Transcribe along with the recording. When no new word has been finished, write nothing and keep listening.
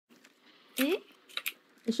Eh?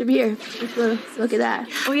 It should be here. Look at that.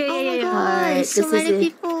 Oh yeah. Alright, so this many is it.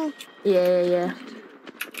 people. Yeah.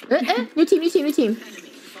 New team.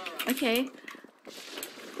 Okay.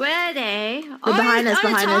 Where are they? They're behind us.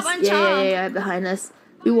 On top. Yeah, behind us.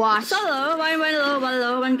 We watch. Solo, one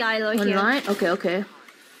low, one guy low One here. line? Okay.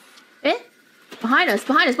 Behind us.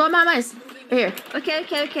 Behind us. Right here.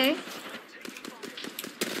 Okay.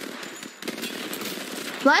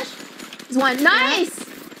 Flash? There's one. Nice!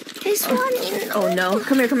 There's one in. Oh no.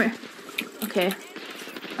 Come here. Okay.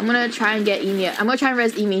 I'm gonna try and get Emi. I'm gonna try and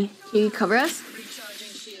res Emi. Can you cover us?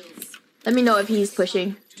 Let me know if he's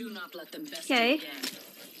pushing. Okay.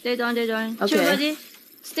 They're done. Okay. Two body.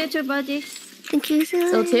 Still two body. Thank you, Selen.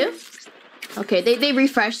 Still two? Okay, they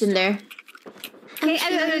refreshed in there. Okay, I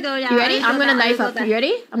will go down. You ready? I'm gonna knife up. You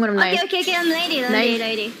ready? I'm gonna knife. Okay, I'm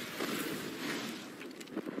lady.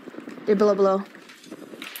 They're below.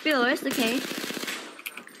 Below us, okay.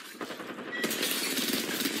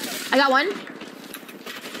 I got one.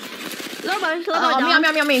 Low bar On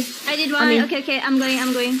down. me. I did one. Okay, I'm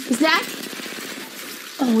going. He's that?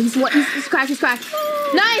 Oh, he's cracked.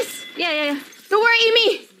 Nice! Yeah. Don't worry,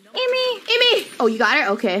 Emi! Emi! Oh, you got it?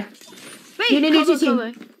 Okay. Wait, You need cover, to team.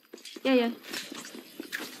 cover. Yeah.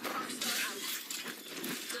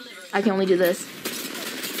 I can only do this.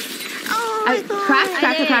 Oh my god.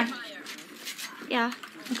 Crack. Yeah.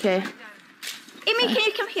 Okay. Emi, can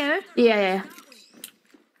you come here? Yeah.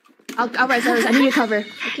 I'll res. I need your cover.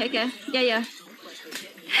 Okay. Yeah.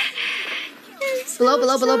 Below.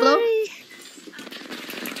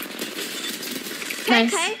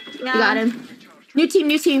 Nice. Okay. Yeah. You got him. New team.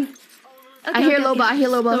 Okay, I hear Loba.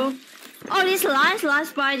 So, oh, this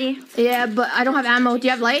last body. Yeah, but I don't have ammo. Do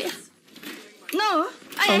you have light? No,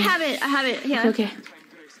 I have it here. Okay.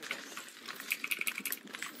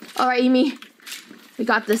 Alright, Emi. We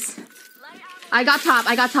got this. I got top.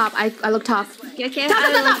 I look top. Okay, Top. I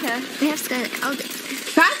will look here. That's good.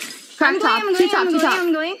 Crack I'm top. going, Two top.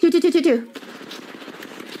 I'm going. Two.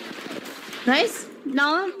 Nice.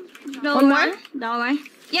 No. One more? That one.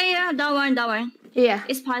 Yeah, that one. Yeah.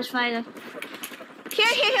 It's patch fighter.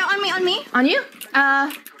 Here, on me. On you?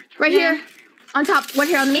 Right here. On top. One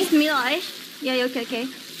here on me. It's middle. Yeah, okay.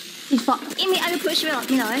 He's fall. Emi, I will push middle. I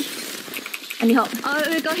need help. Oh,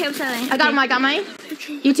 we go help Selen. I got mine.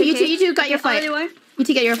 You two got your fight. Only one. You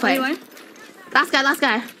two get your fight. Only one. Last guy.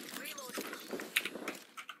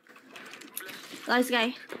 Last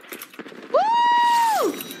guy.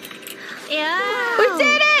 Woo! Yeah. We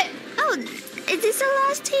did it! Oh, is this the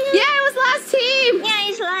last team? Yeah, it was last team! Yeah,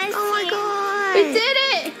 it's last. Oh my god. We did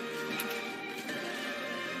it!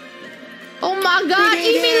 Oh my god,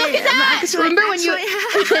 Emi, look at that! Remember when you... I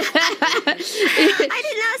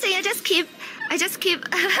did nothing. I just keep.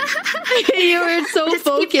 You were so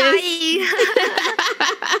focused. Keep dying.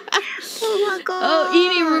 Oh my god. Oh,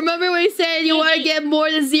 Emi, remember when you said you want to get more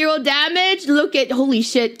than 0 damage? Look at... Holy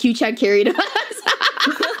shit, Q-Chan carried us.